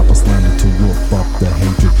the proper slander to whoop up the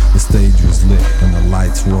hatred. The stage was lit and the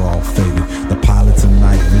lights were all faded. The pilots and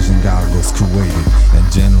night vision goggles created,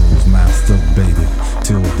 and generals masturbated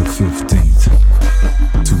till the 15th.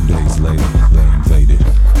 2 days later, they invaded.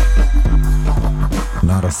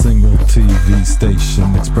 Not a single TV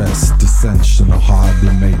station expressed dissension or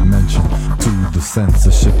hardly made mention to the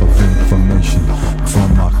censorship of information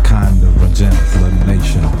from a kind of a gentler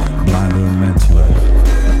nation, blinder mentally,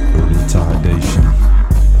 retardation,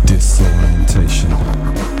 disorientation.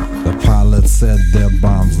 The pilot said their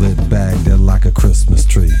bombs lit bagged it like a Christmas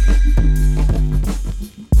tree.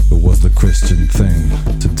 It was the Christian thing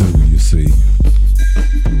to do, you see.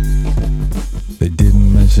 They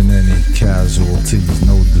didn't mention any casualties,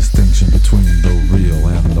 no distinction between the real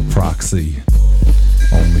and the proxy.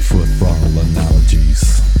 Only football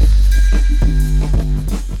analogies.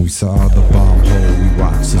 We saw the bomb hole, we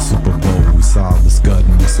watched the Super Bowl. We saw the Scud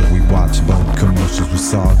missile, we watched boat commercials. We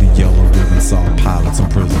saw the yellow ribbon, saw pilots in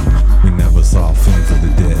prison. We never saw Fiends of the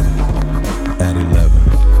Dead at 11.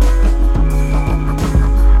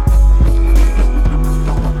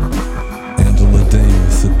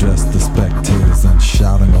 Addressed the spectators and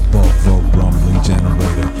shouting above a rumbling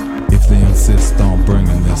generator. If they insist on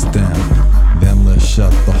bringing this down, then let's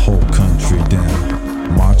shut the whole country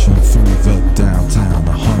down. Marching through the downtown,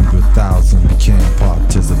 100,000 became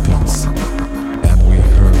participants, and we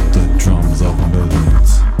heard the drums of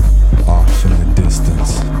millions off in the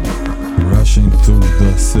distance. Rushing through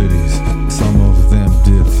the cities, some of them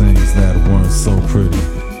did things that weren't so pretty.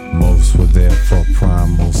 Most were there for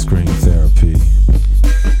primal scream therapy.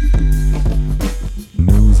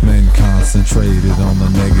 Newsmen concentrated on the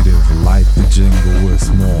negative, like the jingle with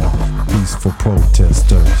more peaceful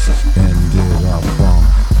protesters ended up on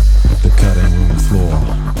the cutting room floor.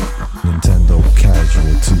 Nintendo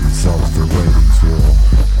casualties all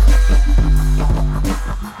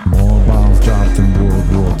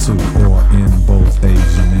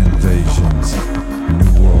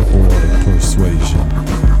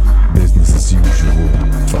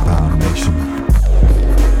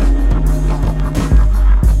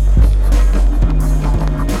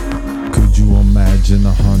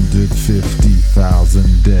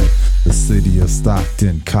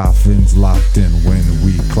Stockton, coffins locked in when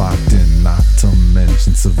we clocked in, not to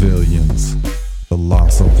mention civilians. The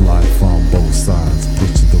loss of life on both sides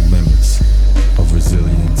pushes the limits of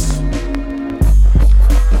resilience.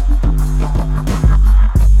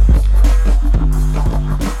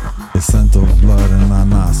 The scent of blood in our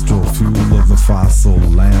nostril, fuel of the fossil,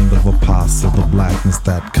 land of apostle. The blackness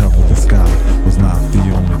that covered the sky was not the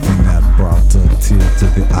only thing that brought a tear to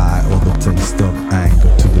the eye or the taste of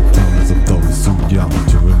anger to the tongues of those too young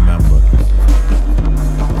to remember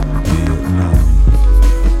Vietnam.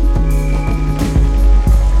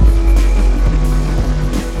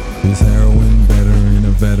 Is heroin better in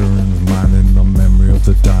a veteran's mind, in the memory of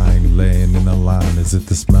the dying laying in a line? Is it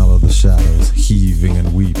the smell of the shadows heaving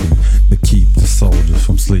and weeping that keep the soldiers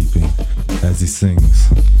from sleeping as he sings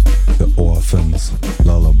the orphan's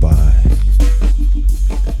lullaby?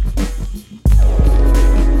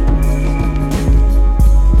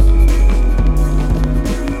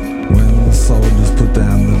 When the soldiers put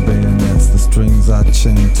down the bayonets, the strings are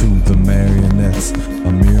chained to the marionettes.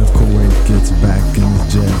 Amir of Kuwait gets back in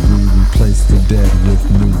his jet. We replace the dead with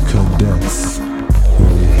new cadets.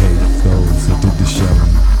 We hate those who did the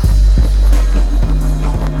shelling.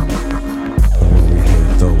 We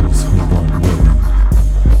hate those who weren't willing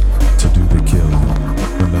to do the killing.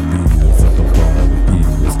 When the leaders of the bald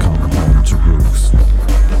eagles come home to roost.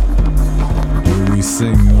 Will we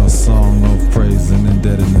sing a song of praise and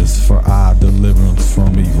indebtedness for our deliverance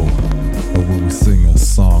from evil? Or will we sing a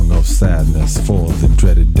song of sadness for the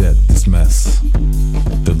dreaded death this mess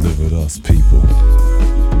delivered us people?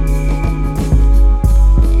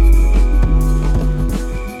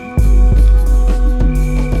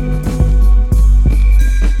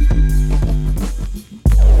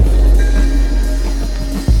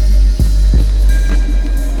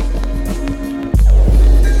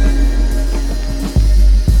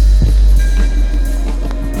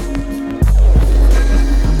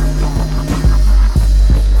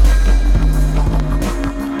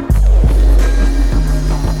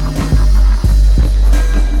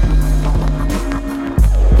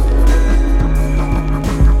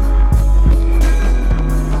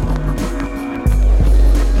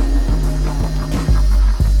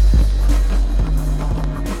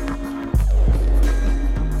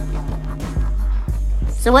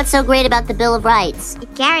 So what's so great about the Bill of Rights?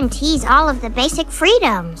 It guarantees all of the basic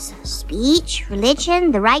freedoms. Speech,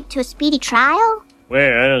 religion, the right to a speedy trial.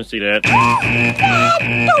 Where? I don't see that.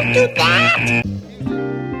 Dad, don't do that!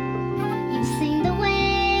 You've seen the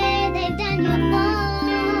way they've done your boy,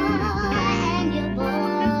 and your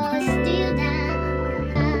boy's still down.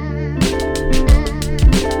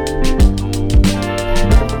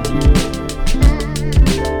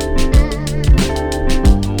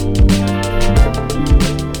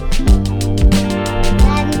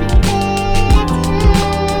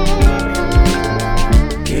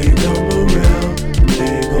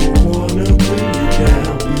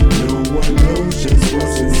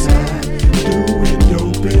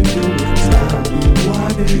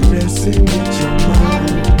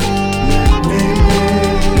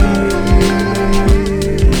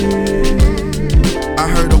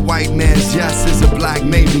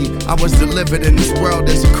 I was delivered in this world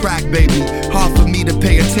as a crack baby. Hard for me to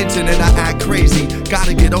pay attention and I act crazy.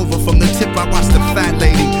 Gotta get over from the tip, I watch the fat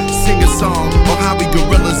lady sing a song on how we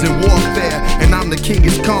gorillas in warfare. And I'm the king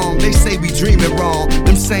is calm, they say we dreaming wrong.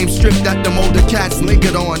 Them same strip that them older cats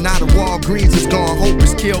lingered on. Now the Walgreens is gone, hope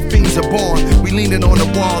is killed, fiends are born. We leaning on a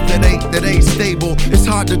wall that ain't stable. It's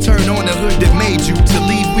hard to turn on the hood that made you. To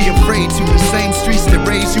leave we afraid to. The same streets that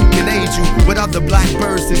raised you can aid you. With other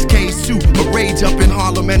blackbirds that's caged too. A rage up in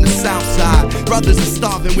Harlem and the South Side. Brothers are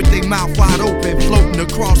starving with their mouth wide open, floating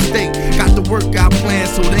across state. Got the workout plan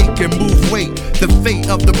so they can move weight. The fate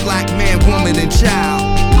of the black man, woman, and child.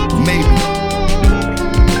 Maybe.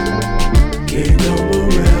 Can't come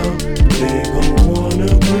around, they gon' wanna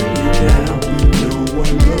bring you down. No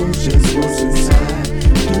one knows just what's inside.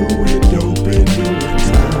 Doing dope and doing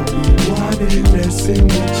time. Why they messing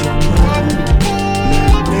with your mind?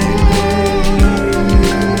 Black man,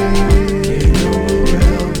 can't come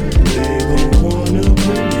around, they gon' wanna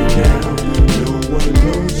bring you down. No one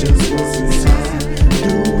knows just what's inside.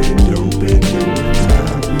 Doing dope and doing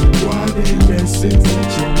time. Why they messing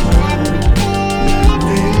with your mind?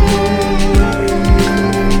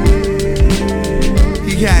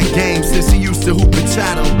 He had game since he used to hoop and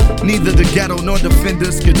chattel. Neither the ghetto nor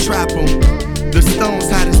defenders could trap him. The Stones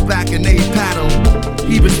had his back and they paddle.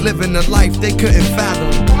 He was living a life they couldn't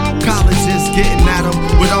fathom. Colleges getting at him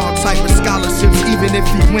with all type of scholarships. Even if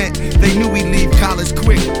he went, they knew he'd leave college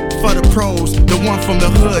quick. For the pros, the one from the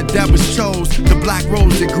hood that was chose, the black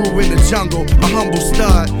rose that grew in the jungle, a humble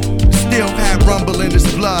stud. Still had rumble in his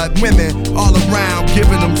blood. Women all around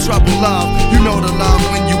giving them trouble love. You know the love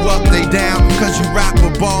when you up, they down. Cause you rap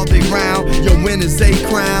or ball, they round. Your winners, they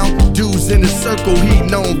crown. Dudes in the circle, he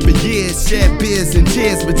known for years. Shed beers and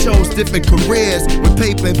tears, but chose different careers. When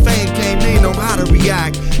paper and fame came, they know how to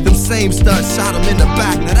react. Them same studs shot him in the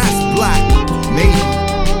back. Now that's black, maybe.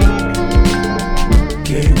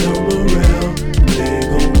 Can't come around, they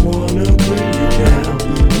gon' wanna bring you down.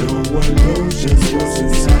 No one knows just what's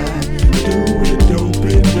inside. Doing dope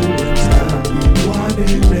and doing time. Why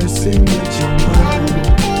they messing with your mind?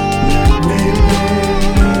 Black maybe.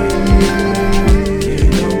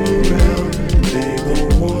 Can't come around, they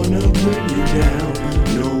gon' wanna bring you down.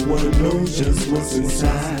 No one knows just what's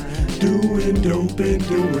inside. Doing dope and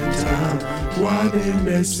doing time. Why they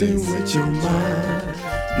messing with your mind?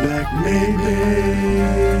 Black maybe.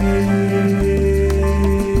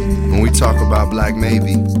 When we talk about Black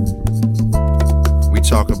Maybe, we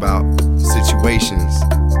talk about situations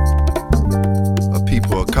of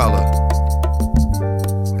people of color.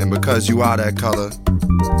 And because you are that color,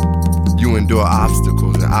 you endure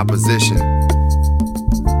obstacles and opposition.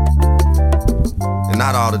 And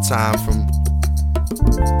not all the time from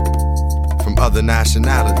other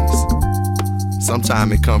nationalities.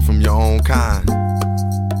 Sometimes it comes from your own kind.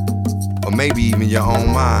 Or maybe even your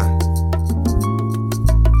own mind.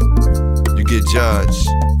 You get judged.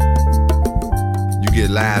 You get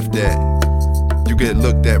laughed at. You get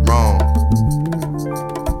looked at wrong.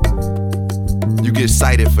 You get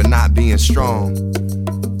cited for not being strong.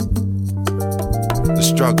 The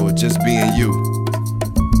struggle of just being you.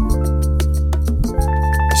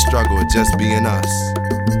 The struggle of just being us.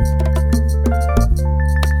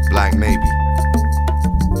 Black maybe.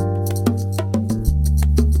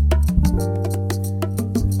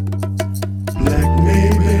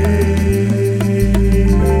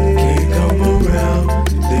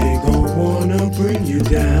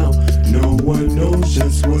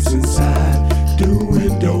 Just what's inside,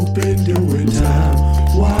 doing dope and doing time.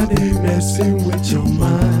 Why they messing with your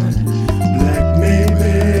mind? Black maybe.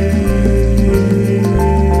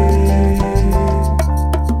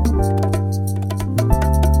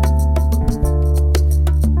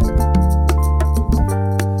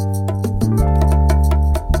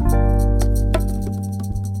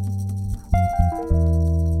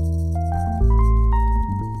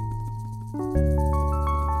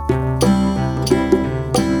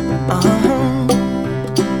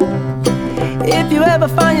 If you ever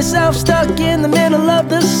find yourself stuck in the middle of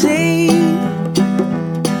the sea,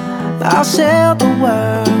 I'll sail the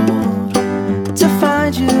world to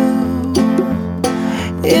find you.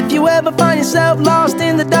 If you ever find yourself lost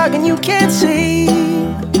in the dark and you can't see,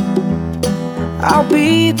 I'll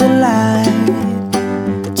be the light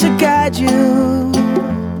to guide you.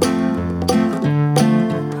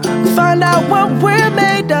 Find out what we're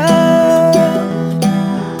made of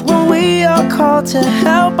when we are called to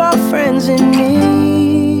help our friends in need.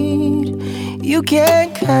 You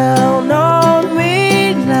can count on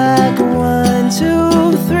me like 1,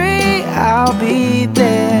 2, 3, I'll be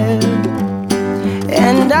there.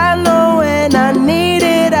 And I know when I need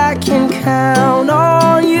it, I can count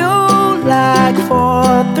on you like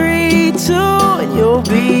 4, 3, 2, and you'll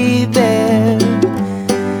be there.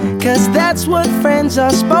 Cause that's what friends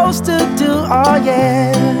are supposed to do, oh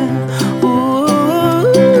yeah. Ooh,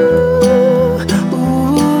 ooh,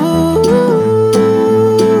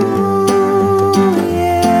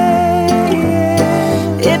 yeah,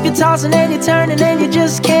 yeah. If you're tossing and you're turning and you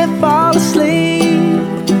just can't fall asleep,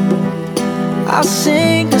 I'll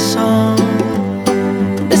sing a song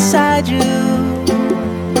beside you.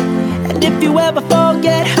 And if you ever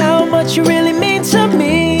forget how much you really mean to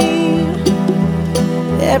me,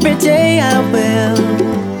 every day I will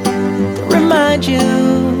remind you.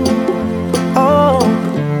 Oh,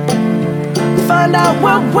 find out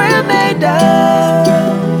what we're made of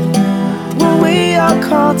when we are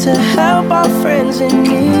called to help our friends in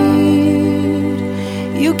need.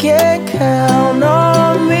 You can count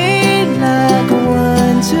on me like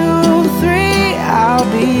 1, 2, 3, I'll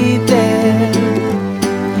be there.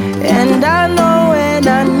 And I know when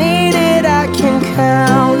I need it, I can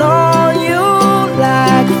count on you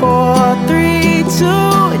like 4, 3, 2,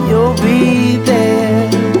 and you'll be there.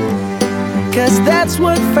 Cause that's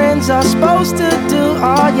what friends are supposed to do,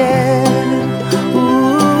 oh yeah. Ooh,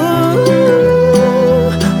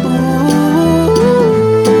 ooh,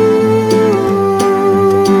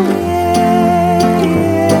 yeah,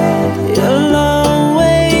 yeah. You'll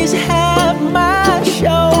always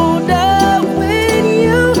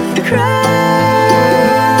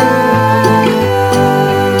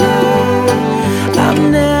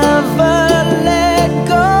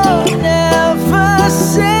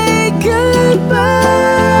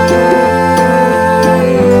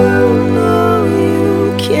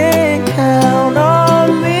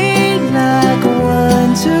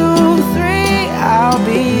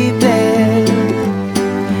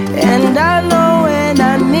And I know when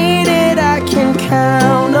I need it, I can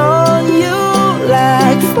count on you.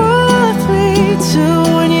 Like 4, 3, 2,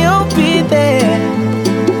 and you'll be there.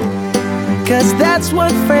 'Cause that's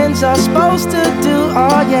what friends are supposed to do,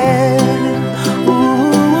 oh yeah. Ooh,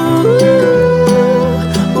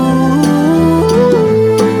 ooh.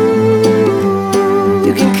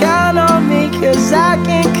 You can count on me, 'cause I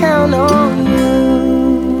can count on you.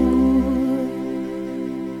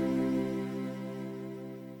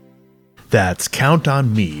 That's Count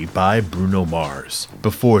on Me by Bruno Mars.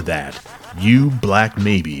 Before that, You Black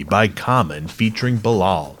Maybe by Common featuring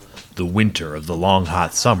Bilal. The Winter of the Long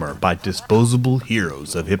Hot Summer by Disposable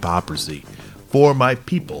Heroes of Hypocrisy. For My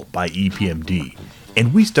People by EPMD.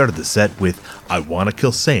 And we started the set with I Wanna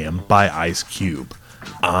Kill Sam by Ice Cube.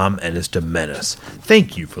 I'm Ennis de Menace.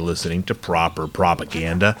 Thank you for listening to Proper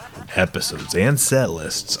Propaganda. Episodes and set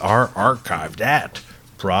lists are archived at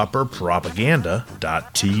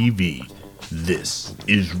properpropaganda.tv. This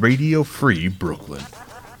is Radio Free Brooklyn.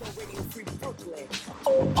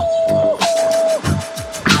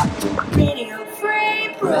 Radio Free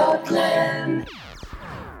Brooklyn.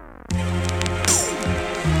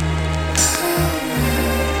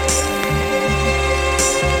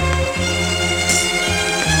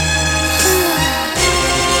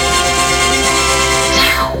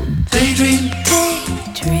 Daydream.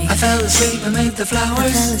 I fell asleep amid the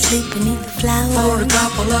flowers. For a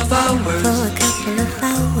couple of hours.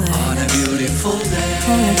 On a beautiful day.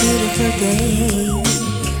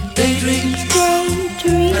 Daydream.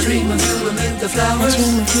 I dream of you amid the flowers. For a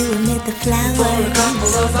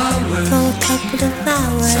couple of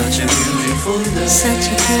hours. Such a beautiful day.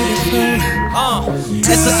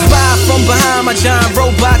 As a spy from behind my giant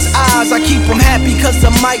robot's eyes, I keep him happy 'cause I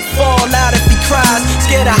might fall out if he cries.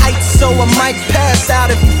 Scared of heights, so I might pass out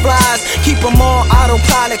if he flies. Keep him on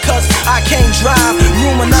autopilot 'cause I can't drive.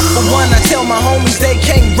 Room enough for one, I tell my homies they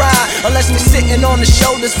can't ride unless they're sitting on the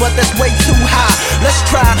shoulders, but that's way too high. Let's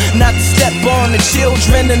try not to step on the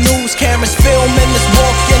children. The news cameras filming this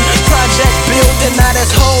walking project building. Now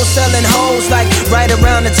there's hoes selling hoes like right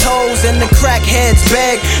around the toes, and the crackheads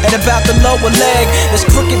beg at about the lower leg. There's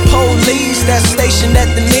crooked police that's stationed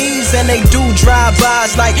at the knees, and they do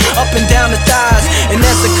drive-bys like up and down the thighs. And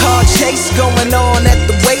there's a car chase going on at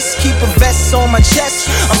the waist. Keep a vest on my chest.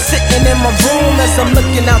 I'm sitting in my room as I'm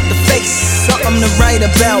looking out the face. Something to write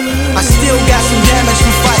about. I still got some damage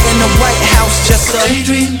from fighting the White House. Just a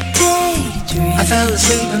daydream. I fell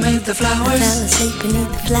asleep amid the flowers.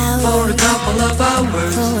 For a couple of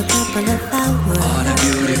hours. On a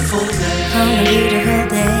beautiful day.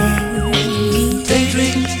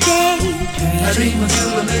 Daydream. I dream of you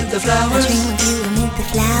amid the flowers.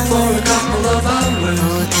 For a couple of hours.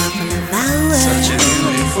 Such a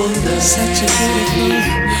beautiful day.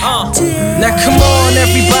 Now come on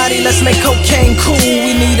everybody, let's make cocaine cool.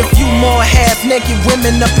 We need a few more half-naked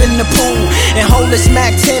women up in the pool. And hold this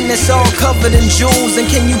Mac 10 that's all covered in jewels. And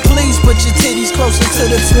can you please put your titties closer to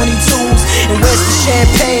the 22s? And where's the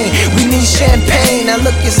champagne? We need champagne. Now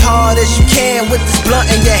look as hard as you can with this blunt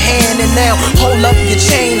in your hand. And now hold up your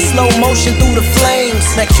chain, slow motion through the flames.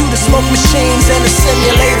 Now cue the smoke machines and the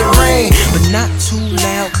simulated rain. But not too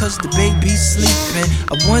loud 'cause the baby's sleeping.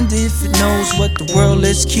 I wonder if it knows what the world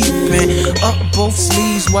is keeping. Up both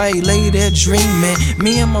sleeves while he lay there dreaming.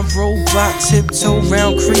 Me and my robot tiptoe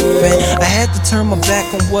round creeping. I had to turn my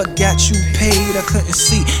back on what got you paid. I couldn't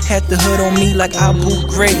see, had the hood on me like Abu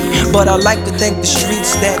Ghraib. But I like to thank the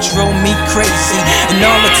streets that drove me crazy, and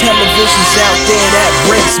all the televisions out there that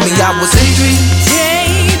breaks me. I was daydream.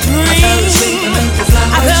 I fell asleep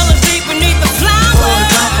beneath the flowers. For a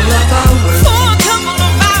couple of hours.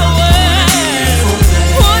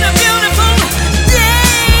 What a beautiful day.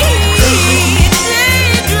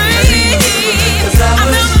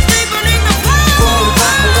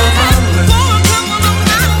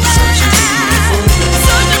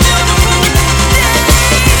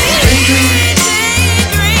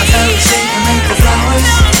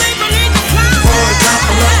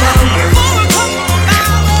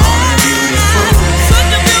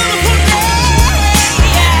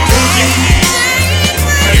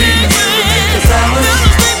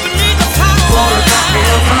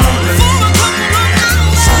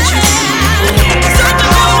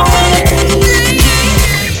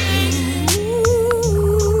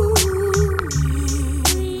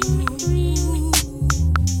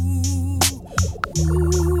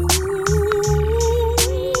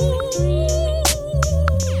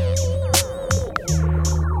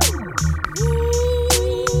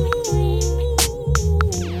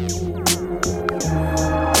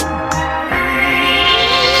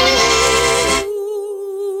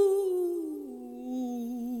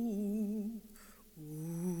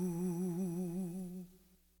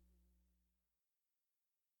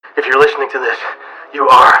 to this. You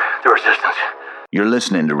are the resistance. You're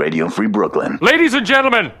listening to Radio Free Brooklyn. Ladies and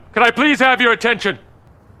gentlemen, can I please have your attention?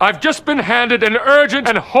 I've just been handed an urgent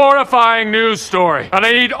and horrifying news story, and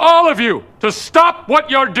I need all of you to stop what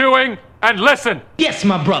you're doing and listen. Yes,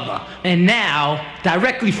 my brother. And now,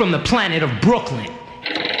 directly from the planet of Brooklyn.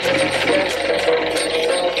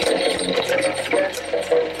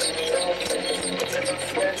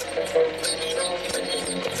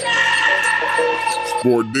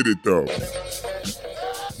 Sport did it though.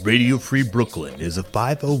 Radio Free Brooklyn is a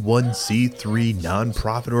 501c3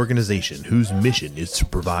 nonprofit organization whose mission is to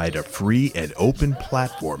provide a free and open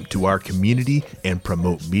platform to our community and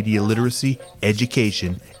promote media literacy,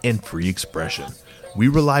 education, and free expression. We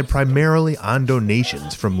rely primarily on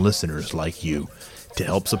donations from listeners like you. To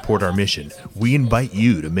help support our mission, we invite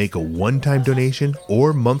you to make a one-time donation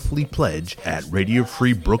or monthly pledge at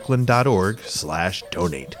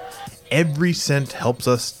radiofreebrooklyn.org/donate. Every cent helps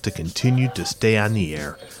us to continue to stay on the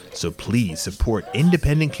air, so please support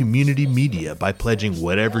independent community media by pledging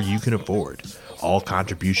whatever you can afford. All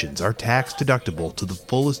contributions are tax deductible to the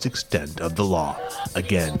fullest extent of the law.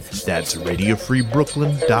 Again, that's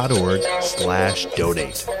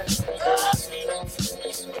radiofreebrooklyn.org/donate.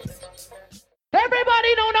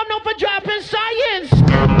 Everybody know I'm known for dropping science.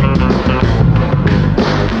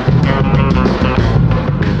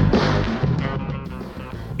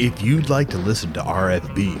 If you'd like to listen to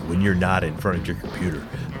RFB when you're not in front of your computer,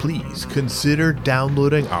 please consider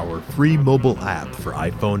downloading our free mobile app for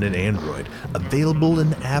iPhone and Android, available in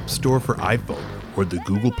the App Store for iPhone or the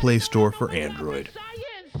Google Play Store for Android.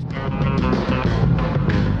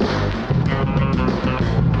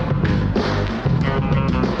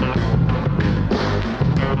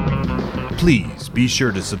 Please be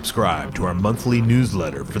sure to subscribe to our monthly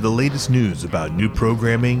newsletter for the latest news about new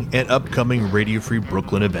programming and upcoming Radio Free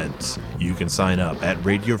Brooklyn events. You can sign up at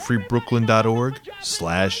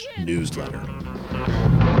radiofreebrooklyn.org/newsletter.